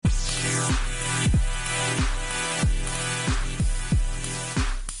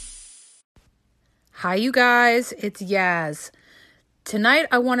Hi, you guys. It's Yaz. Tonight,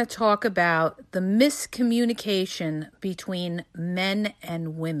 I want to talk about the miscommunication between men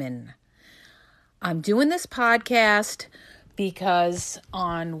and women. I'm doing this podcast because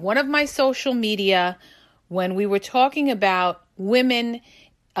on one of my social media, when we were talking about women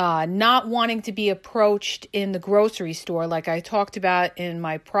not wanting to be approached in the grocery store, like I talked about in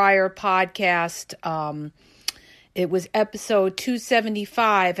my prior podcast, it was episode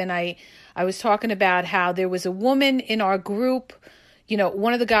 275, and I was talking about how there was a woman in our group.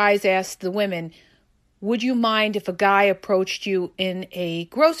 One of the guys asked the women, would you mind if a guy approached you in a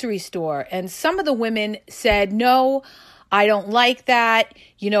grocery store? And some of the women said, no, I don't like that.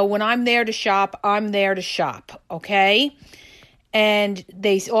 When I'm there to shop, I'm there to shop, okay? And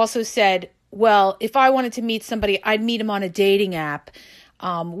they also said, well, if I wanted to meet somebody, I'd meet him on a dating app.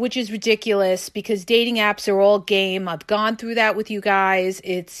 Which is ridiculous because dating apps are all game. I've gone through that with you guys.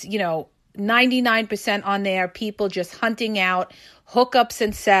 It's, 99% on there, people just hunting out hookups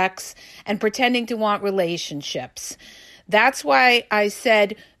and sex and pretending to want relationships. That's why I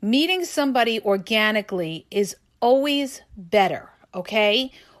said meeting somebody organically is always better,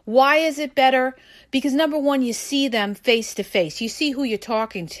 okay? Why is it better? Because number one, you see them face to face. You see who you're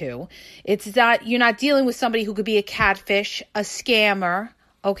talking to. You're not dealing with somebody who could be a catfish, a scammer,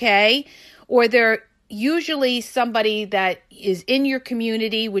 okay? Or they're usually somebody that is in your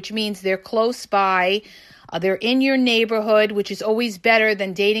community, which means they're close by. They're in your neighborhood, which is always better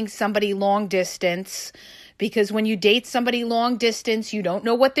than dating somebody long distance. Because when you date somebody long distance, you don't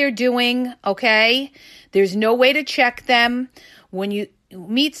know what they're doing, okay? There's no way to check them. When you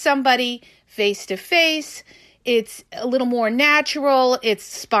meet somebody face to face, it's a little more natural, it's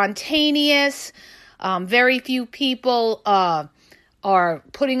spontaneous. Very few people are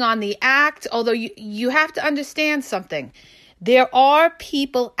putting on the act, although you have to understand something. There are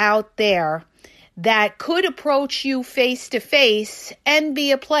people out there that could approach you face to face and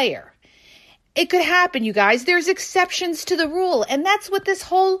be a player. It could happen, you guys. There's exceptions to the rule, and that's what this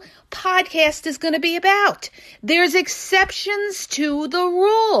whole podcast is going to be about. There's exceptions to the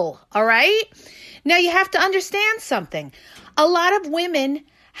rule, all right? Now, you have to understand something. A lot of women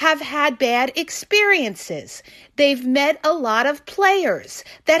have had bad experiences. They've met a lot of players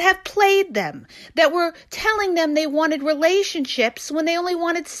that have played them, that were telling them they wanted relationships when they only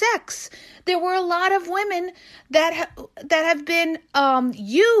wanted sex. There were a lot of women that have been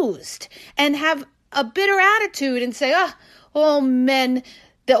used and have a bitter attitude and say, all men,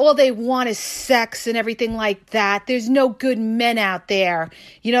 all they want is sex and everything like that. There's no good men out there.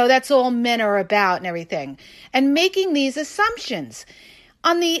 That's all men are about and everything. And making these assumptions.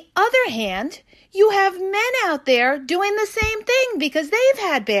 On the other hand, you have men out there doing the same thing because they've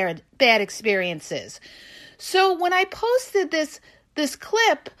had bad experiences. So when I posted this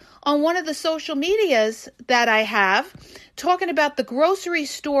clip on one of the social medias that I have, talking about the grocery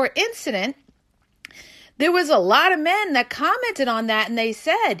store incident, there was a lot of men that commented on that, and they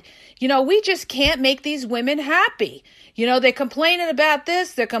said, we just can't make these women happy. They're complaining about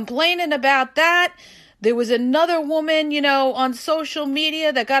this, they're complaining about that. There was another woman, on social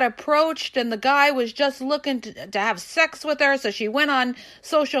media that got approached, and the guy was just looking to have sex with her. So she went on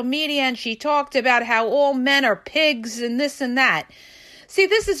social media and she talked about how all men are pigs and this and that. See,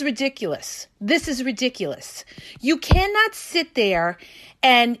 this is ridiculous. This is ridiculous. You cannot sit there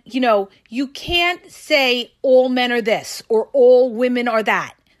and, you can't say all men are this or all women are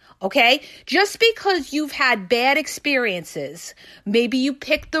that. Okay? Just because you've had bad experiences, maybe you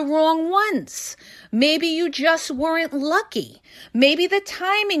picked the wrong ones. Maybe you just weren't lucky. Maybe the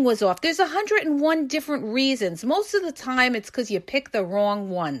timing was off. There's 101 different reasons. Most of the time it's because you picked the wrong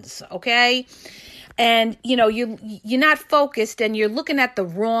ones, okay? And, you're not focused and you're looking at the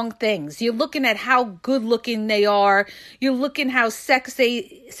wrong things. You're looking at how good looking they are. You're looking how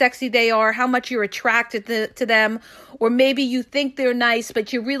sexy they are, how much you're attracted to them. Or maybe you think they're nice,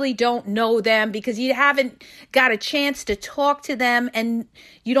 but you really don't know them because you haven't got a chance to talk to them and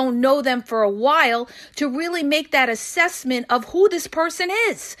you don't know them for a while to really make that assessment of who this person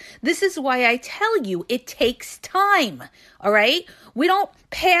is. This is why I tell you it takes time, all right? We don't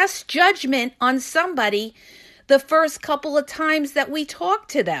pass judgment on somebody the first couple of times that we talk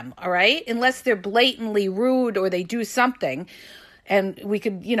to them, all right? Unless they're blatantly rude or they do something. And we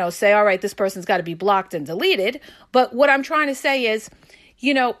could, say, all right, this person's got to be blocked and deleted. But what I'm trying to say is,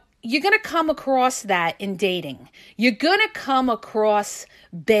 you're going to come across that in dating. You're going to come across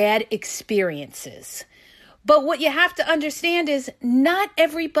bad experiences. But what you have to understand is not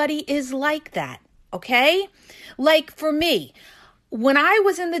everybody is like that, okay? Like for me, when I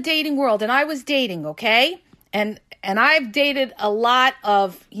was in the dating world and I was dating, okay? And I've dated a lot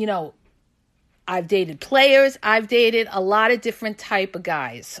of, I've dated players. I've dated a lot of different type of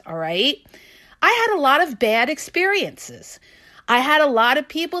guys, all right? I had a lot of bad experiences. I had a lot of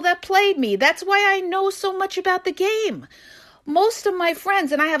people that played me. That's why I know so much about the game. Most of my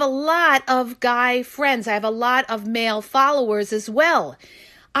friends, and I have a lot of guy friends, I have a lot of male followers as well.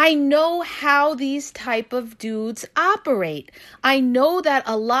 I know how these type of dudes operate. I know that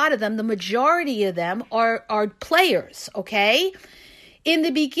a lot of them, the majority of them, are players, okay? In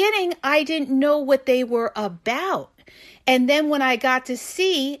the beginning, I didn't know what they were about. And then when I got to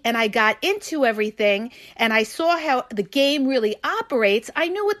see and I got into everything and I saw how the game really operates, I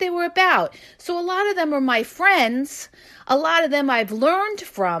knew what they were about. So a lot of them are my friends. A lot of them I've learned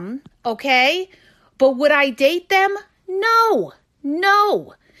from, okay? But would I date them? No.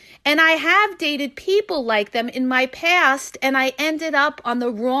 And I have dated people like them in my past, and I ended up on the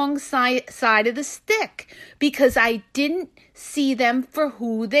wrong side of the stick because I didn't see them for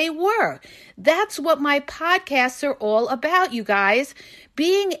who they were. That's what my podcasts are all about, you guys.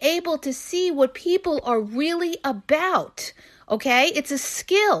 Being able to see what people are really about. Okay? It's a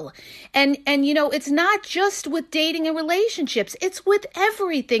skill. And you know, it's not just with dating and relationships. It's with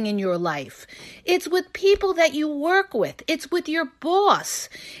everything in your life. It's with people that you work with. It's with your boss.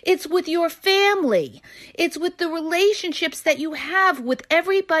 It's with your family. It's with the relationships that you have with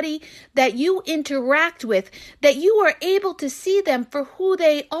everybody that you interact with, that you are able to see them for who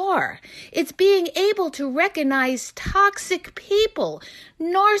they are. It's being able to recognize toxic people,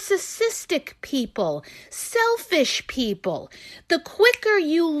 narcissistic people, selfish people. The quicker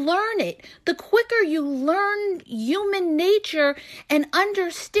you learn it, the quicker you learn human nature and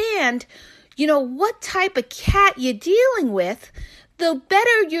understand, you know, what type of cat you're dealing with, the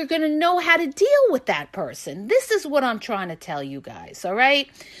better you're going to know how to deal with that person. This is what I'm trying to tell you guys, all right?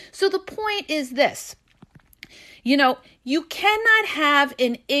 So the point is this. You know, you cannot have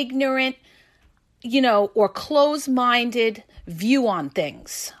an ignorant, you know, or closed-minded view on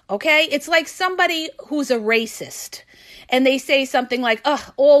things, okay? It's like somebody who's a racist and they say something like,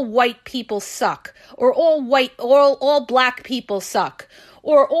 all white people suck, or all black people suck,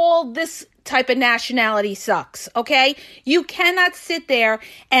 or all this type of nationality sucks, okay? You cannot sit there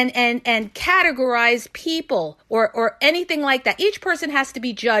and categorize people or anything like that. Each person has to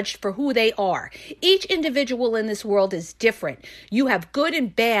be judged for who they are. Each individual in this world is different. You have good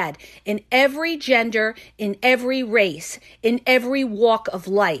and bad in every gender, in every race, in every walk of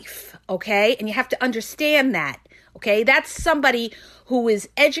life, okay? And you have to understand that, okay? That's somebody who is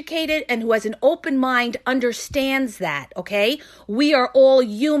educated and who has an open mind understands that, okay? We are all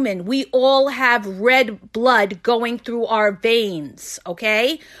human. We all have red blood going through our veins,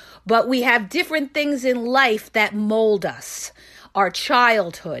 okay? But we have different things in life that mold us. Our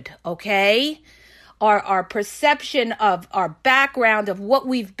childhood, okay? Our perception of our background, of what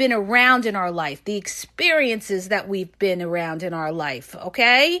we've been around in our life, the experiences that we've been around in our life,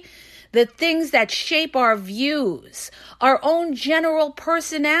 okay? The things that shape our views, our own general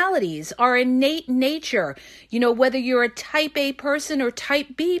personalities, our innate nature, you know, whether you're a type A person or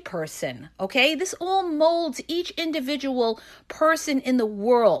type B person, okay? This all molds each individual person in the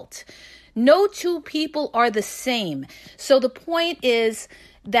world. No two people are the same. So the point is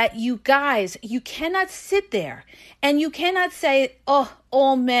that you guys, you cannot sit there and you cannot say,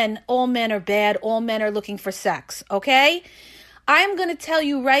 all men are bad, all men are looking for sex, okay? I'm going to tell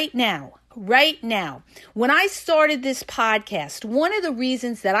you right now, when I started this podcast, one of the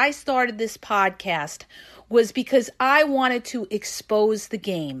reasons that I started this podcast was because I wanted to expose the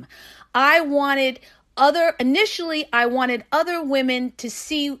game. Initially, I wanted other women to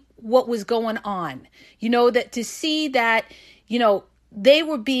see what was going on, you know, that to see that, you know, they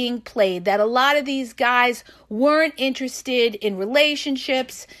were being played, that a lot of these guys weren't interested in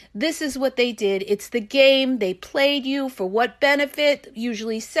relationships. This is what they did. It's the game. They played you for what benefit?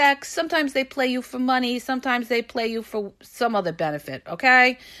 Usually sex. Sometimes they play you for money. Sometimes they play you for some other benefit,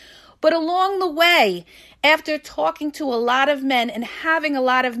 okay? But along the way, after talking to a lot of men and having a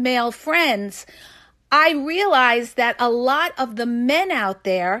lot of male friends, I realized that a lot of the men out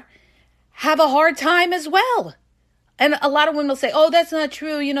there have a hard time as well. And a lot of women will say, that's not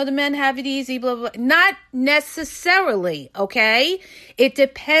true. You know, the men have it easy, blah, blah. Not necessarily, okay? It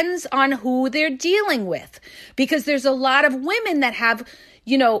depends on who they're dealing with. Because there's a lot of women that have,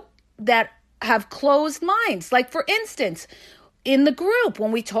 you know, that have closed minds. Like, for instance, in the group,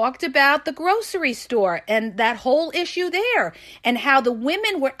 when we talked about the grocery store and that whole issue there, and how the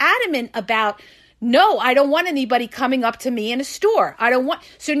women were adamant about No, I don't want anybody coming up to me in a store.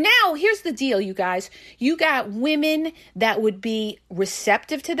 So now here's the deal, you guys. You got women that would be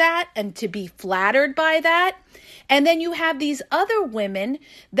receptive to that and to be flattered by that. And then you have these other women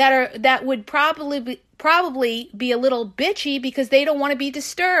that would probably be a little bitchy because they don't want to be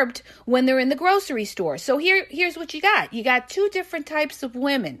disturbed when they're in the grocery store. So here's what you got. You got two different types of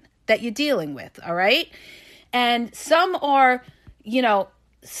women that you're dealing with, all right? And some are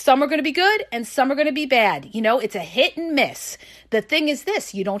going to be good and some are going to be bad. It's a hit and miss. The thing is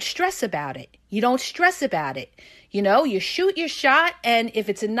this, you don't stress about it. You shoot your shot, and if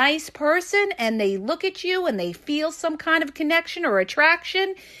it's a nice person and they look at you and they feel some kind of connection or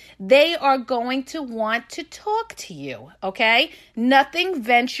attraction, they are going to want to talk to you, okay? Nothing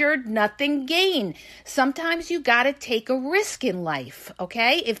ventured, nothing gained. Sometimes you got to take a risk in life,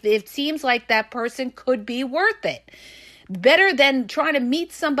 okay? If it seems like that person could be worth it. Better than trying to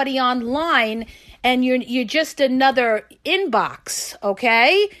meet somebody online and you're just another inbox,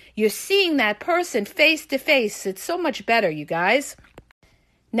 okay? You're seeing that person face to face. It's so much better, you guys.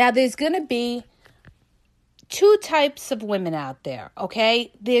 Now, there's going to be two types of women out there,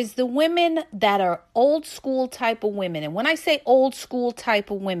 okay? There's the women that are old school type of women. And when I say old school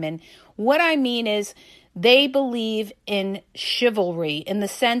type of women, what I mean is they believe in chivalry in the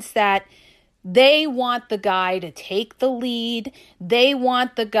sense that they want the guy to take the lead. They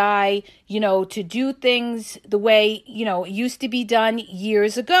want the guy, to do things the way, it used to be done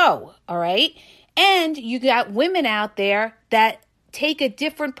years ago. All right. And you got women out there that take a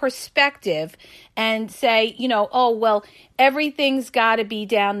different perspective and say, oh, well, everything's got to be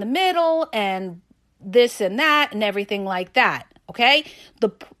down the middle and this and that and everything like that. Okay, the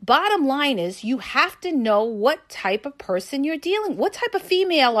bottom line is you have to know what type of person you're what type of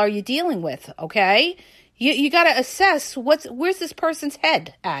female are you dealing with, okay? You got to assess where's this person's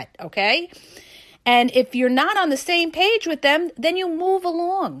head at, okay? And if you're not on the same page with them, then you move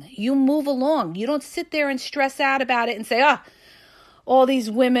along. You don't sit there and stress out about it and say, all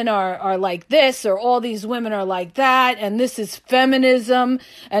these women are like this or all these women are like that and this is feminism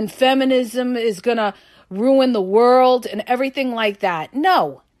and feminism is going to ruin the world and everything like that.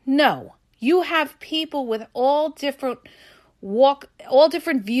 No. You have people with all different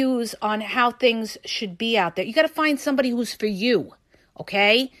views on how things should be out there. You got to find somebody who's for you,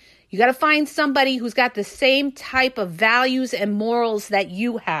 okay? You got to find somebody who's got the same type of values and morals that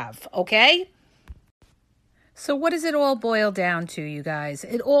you have, okay? So what does it all boil down to, you guys?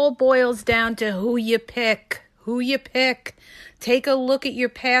 It all boils down to who you pick. Take a look at your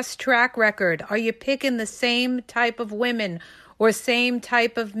past track record. Are you picking the same type of women or same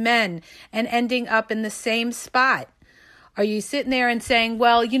type of men and ending up in the same spot? Are you sitting there and saying,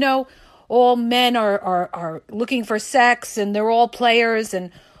 well, all men are looking for sex and they're all players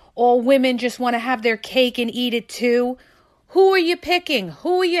and all women just want to have their cake and eat it too? Who are you picking?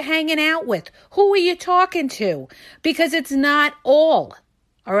 Who are you hanging out with? Who are you talking to? Because it's not all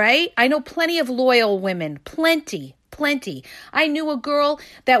right? I know plenty of loyal women, plenty. I knew a girl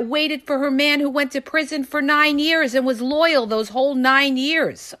that waited for her man who went to prison for 9 years and was loyal those whole 9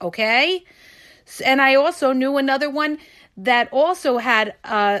 years, okay? And I also knew another one that also had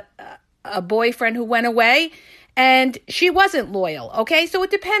a boyfriend who went away and she wasn't loyal, okay? So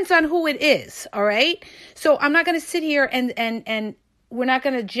it depends on who it is, all right? So I'm not going to sit here and we're not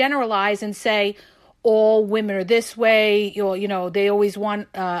going to generalize and say, all women are this way, they always want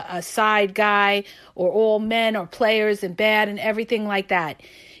a side guy, or all men are players and bad and everything like that.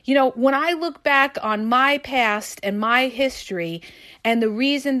 When I look back on my past and my history and the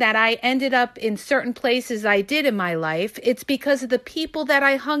reason that I ended up in certain places I did in my life, it's because of the people that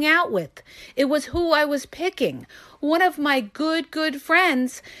I hung out with. It was who I was picking. One of my good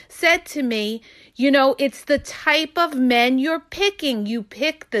friends said to me, it's the type of men you're picking. You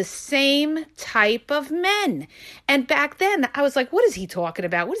pick the same type of men. And back then I was like, what is he talking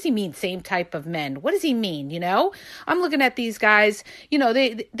about? What does he mean, same type of men? What does he mean? I'm looking at these guys,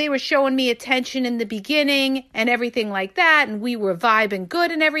 they were showing me attention in the beginning and everything like that. And we were vibing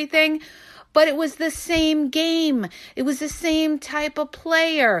good and everything. But it was the same game. It was the same type of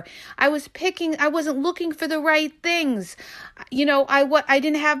player. I wasn't looking for the right things. I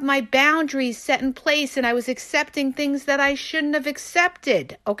didn't have my boundaries set in place and I was accepting things that I shouldn't have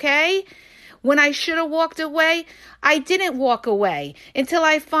accepted, okay? When I should have walked away, I didn't walk away until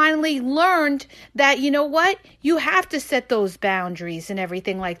I finally learned that, you have to set those boundaries and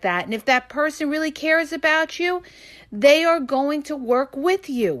everything like that. And if that person really cares about you, They are going to work with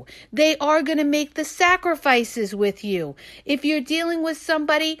you. They are going to make the sacrifices with you. If you're dealing with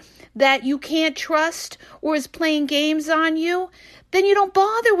somebody that you can't trust or is playing games on you, then you don't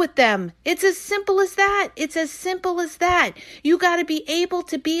bother with them. It's as simple as that. It's as simple as that. You got to be able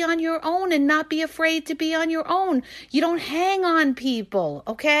to be on your own and not be afraid to be on your own. You don't hang on people,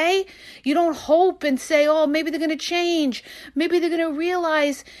 okay? You don't hope and say, oh, maybe they're going to change. Maybe they're going to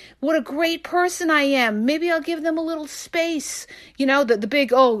realize what a great person I am. Maybe I'll give them a little space. You know, the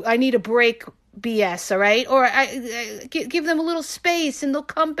big, oh, I need a break BS, all right? Or I give them a little space and they'll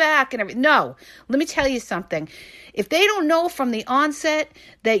come back and everything. No, let me tell you something. If they don't know from the onset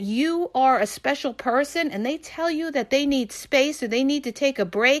that you are a special person and they tell you that they need space or they need to take a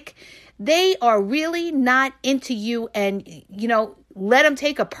break, they are really not into you, and, you know, let them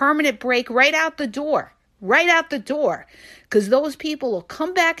take a permanent break right out the door. Right out the door. Because those people will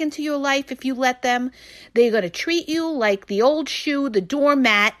come back into your life if you let them. They're going to treat you like the old shoe, the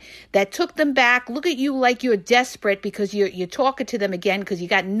doormat that took them back. Look at you like you're desperate because you're talking to them again because you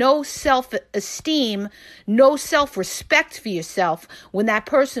got no self-esteem, no self-respect for yourself when that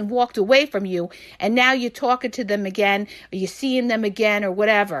person walked away from you. And now you're talking to them again, or you're seeing them again, or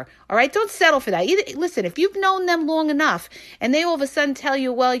whatever. All right? Don't settle for that. Listen, if you've known them long enough and they all of a sudden tell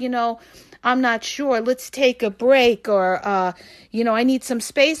you, well, you know, I'm not sure, let's take a break, or, I need some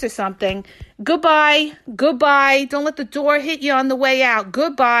space or something. Goodbye. Don't let the door hit you on the way out.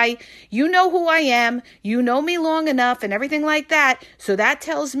 Goodbye. You know who I am. You know me long enough and everything like that. So that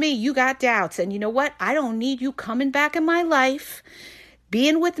tells me you got doubts. And you know what? I don't need you coming back in my life,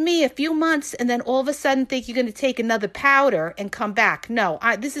 being with me a few months, and then all of a sudden think you're going to take another powder and come back. No,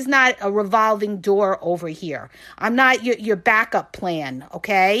 this is not a revolving door over here. I'm not your backup plan,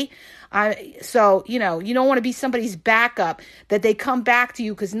 okay? So, you don't want to be somebody's backup, that they come back to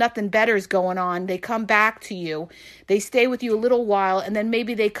you because nothing better is going on. They come back to you. They stay with you a little while, and then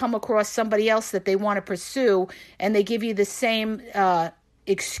maybe they come across somebody else that they want to pursue, and they give you the same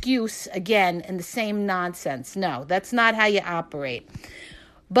excuse again and the same nonsense. No, that's not how you operate.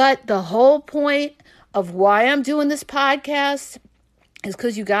 But the whole point of why I'm doing this podcast is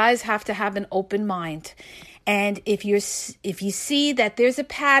because you guys have to have an open mind. And if you see that there's a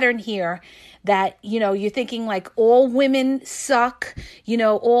pattern here that, you're thinking like all women suck,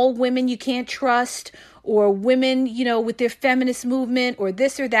 all women you can't trust, or women, with their feminist movement or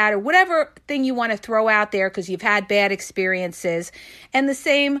this or that, or whatever thing you want to throw out there because you've had bad experiences. And the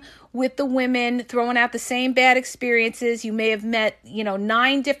same with the women, throwing out the same bad experiences. You may have met,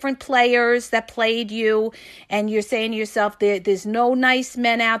 9 different players that played you, and you're saying to yourself, there's no nice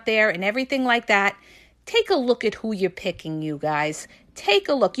men out there and everything like that. Take a look at who you're picking, you guys. Take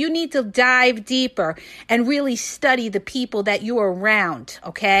a look. You need to dive deeper and really study the people that you're around,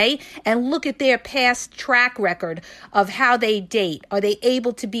 okay? And look at their past track record of how they date. Are they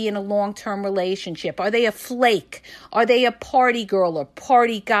able to be in a long-term relationship? Are they a flake? Are they a party girl or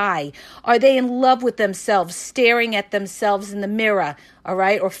party guy? Are they in love with themselves, staring at themselves in the mirror, all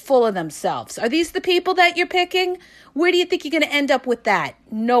right, or full of themselves? Are these the people that you're picking? Where do you think you're going to end up with that?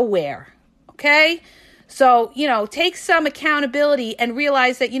 Nowhere, okay? So, take some accountability and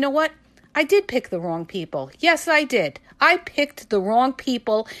realize that, you know what? I did pick the wrong people. Yes, I did. I picked the wrong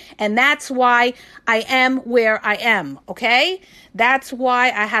people, and that's why I am where I am, okay? That's why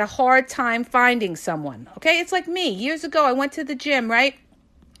I had a hard time finding someone, okay? It's like me. Years ago, I went to the gym, right?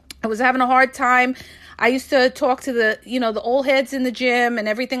 I was having a hard time. I used to talk to the old heads in the gym and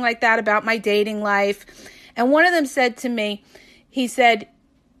everything like that about my dating life. And one of them said to me, he said,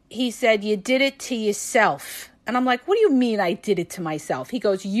 you did it to yourself. And I'm like, what do you mean I did it to myself? He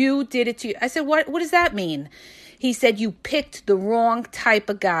goes, you did it to you. I said, what does that mean? He said, you picked the wrong type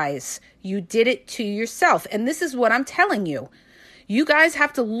of guys. You did it to yourself. And this is what I'm telling you. You guys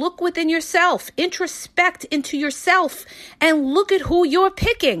have to look within yourself, introspect into yourself, and look at who you're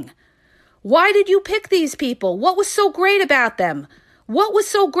picking. Why did you pick these people? What was so great about them? What was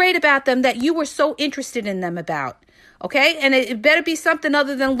so great about them that you were so interested in them about? Okay? And it better be something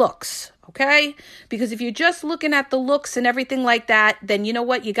other than looks. Okay? Because if you're just looking at the looks and everything like that, then you know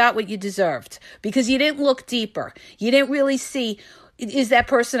what? You got what you deserved. Because you didn't look deeper. You didn't really see, is that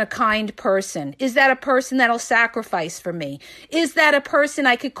person a kind person? Is that a person that'll sacrifice for me? Is that a person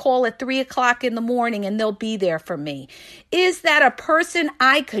I could call at 3:00 in the morning and they'll be there for me? Is that a person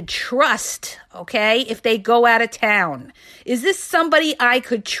I could trust, okay, if they go out of town? Is this somebody I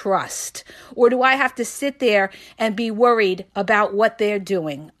could trust? Or do I have to sit there and be worried about what they're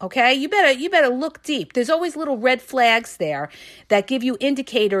doing, okay? You better look deep. There's always little red flags there that give you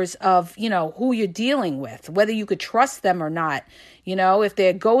indicators of, who you're dealing with, whether you could trust them or not. If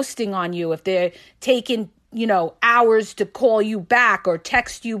they're ghosting on you, if they're taking hours to call you back or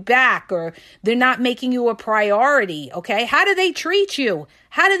text you back, or they're not making you a priority. Okay. How do they treat you?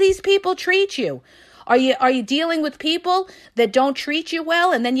 How do these people treat you? Are you dealing with people that don't treat you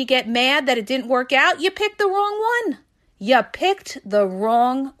well and then you get mad that it didn't work out? You picked the wrong one. You picked the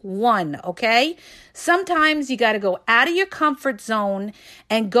wrong one, okay? Sometimes you got to go out of your comfort zone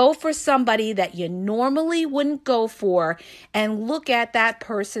and go for somebody that you normally wouldn't go for and look at that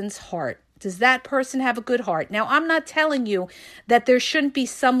person's heart. Does that person have a good heart? Now, I'm not telling you that there shouldn't be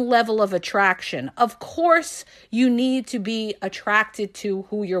some level of attraction. Of course, you need to be attracted to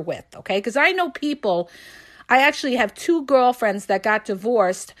who you're with, okay? Because I know people, I actually have 2 girlfriends that got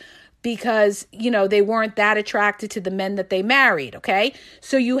divorced because, they weren't that attracted to the men that they married, okay?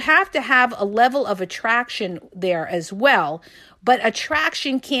 So you have to have a level of attraction there as well. But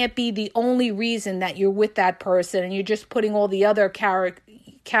attraction can't be the only reason that you're with that person and you're just putting all the other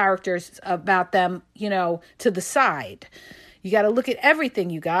characters about them, to the side. You got to look at everything,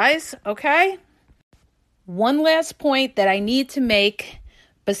 you guys, okay? One last point that I need to make,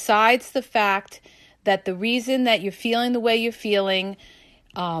 besides the fact that the reason that you're feeling the way you're feeling,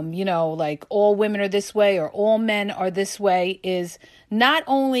 like all women are this way or all men are this way, is not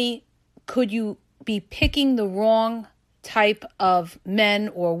only could you be picking the wrong type of men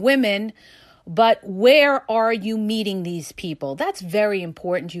or women, but where are you meeting these people? That's very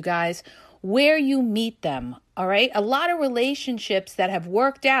important, you guys. Where you meet them, all right? A lot of relationships that have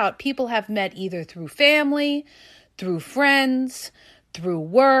worked out, people have met either through family, through friends, through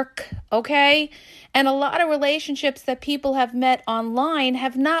work, okay? And a lot of relationships that people have met online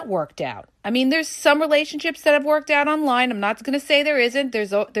have not worked out. I mean, there's some relationships that have worked out online. I'm not going to say there isn't.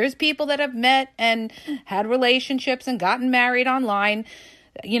 There's people that have met and had relationships and gotten married online.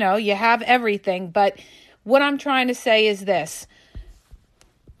 You have everything. But what I'm trying to say is this.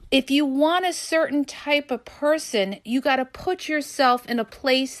 If you want a certain type of person, you got to put yourself in a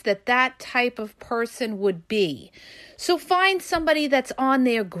place that type of person would be. So find somebody that's on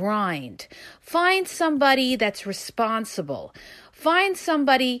their grind. Find somebody that's responsible. Find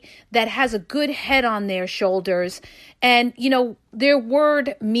somebody that has a good head on their shoulders and, their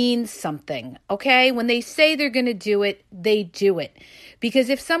word means something, okay? When they say they're going to do it, they do it. Because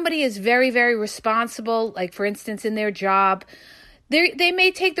if somebody is very, very responsible, like for instance in their job, they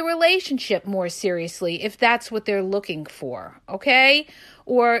may take the relationship more seriously if that's what they're looking for, okay?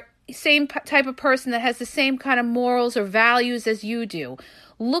 Or same type of person that has the same kind of morals or values as you do.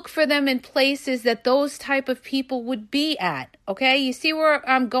 Look for them in places that those type of people would be at, okay? You see where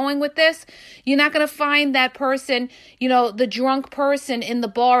I'm going with this? You're not going to find that person, the drunk person in the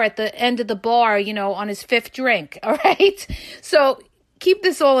bar at the end of the bar, on his 5th drink, all right? So keep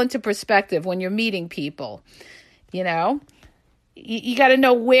this all into perspective when you're meeting people, You got to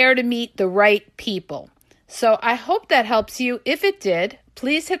know where to meet the right people. So I hope that helps you. If it did,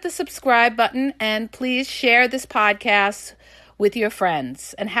 please hit the subscribe button and please share this podcast with your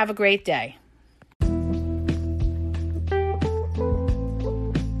friends and have a great day.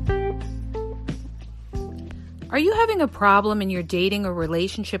 Are you having a problem in your dating or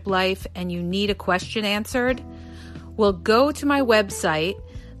relationship life and you need a question answered? Well, go to my website.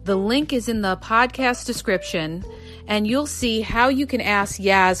 The link is in the podcast description, and you'll see how you can ask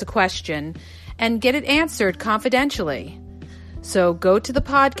Yaz a question and get it answered confidentially. So go to the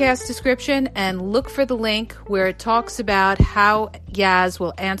podcast description and look for the link where it talks about how Yaz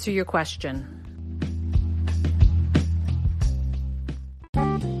will answer your question.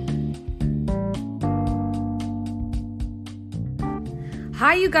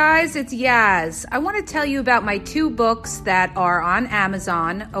 Hi, you guys, it's Yaz. I want to tell you about my 2 books that are on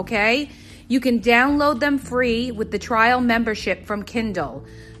Amazon, okay? You can download them free with the trial membership from Kindle.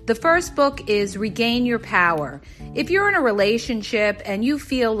 The first book is Regain Your Power. If you're in a relationship and you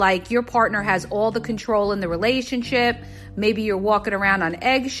feel like your partner has all the control in the relationship, maybe you're walking around on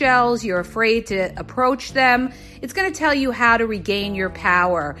eggshells, you're afraid to approach them, it's going to tell you how to regain your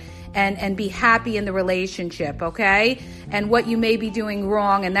power and be happy in the relationship, okay? And what you may be doing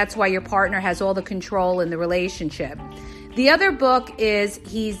wrong, and that's why your partner has all the control in the relationship. The other book is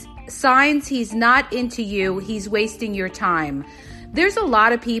Signs He's Not Into You, He's Wasting Your Time. There's a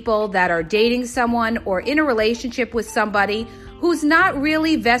lot of people that are dating someone or in a relationship with somebody who's not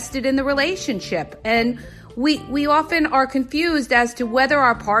really vested in the relationship. And we often are confused as to whether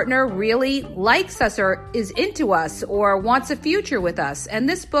our partner really likes us or is into us or wants a future with us. And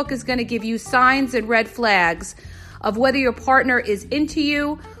this book is going to give you signs and red flags of whether your partner is into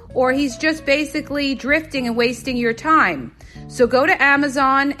you or he's just basically drifting and wasting your time. So go to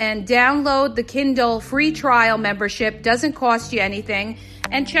Amazon and download the Kindle free trial membership. Doesn't cost you anything.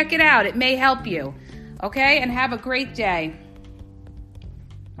 And check it out. It may help you. Okay, and have a great day.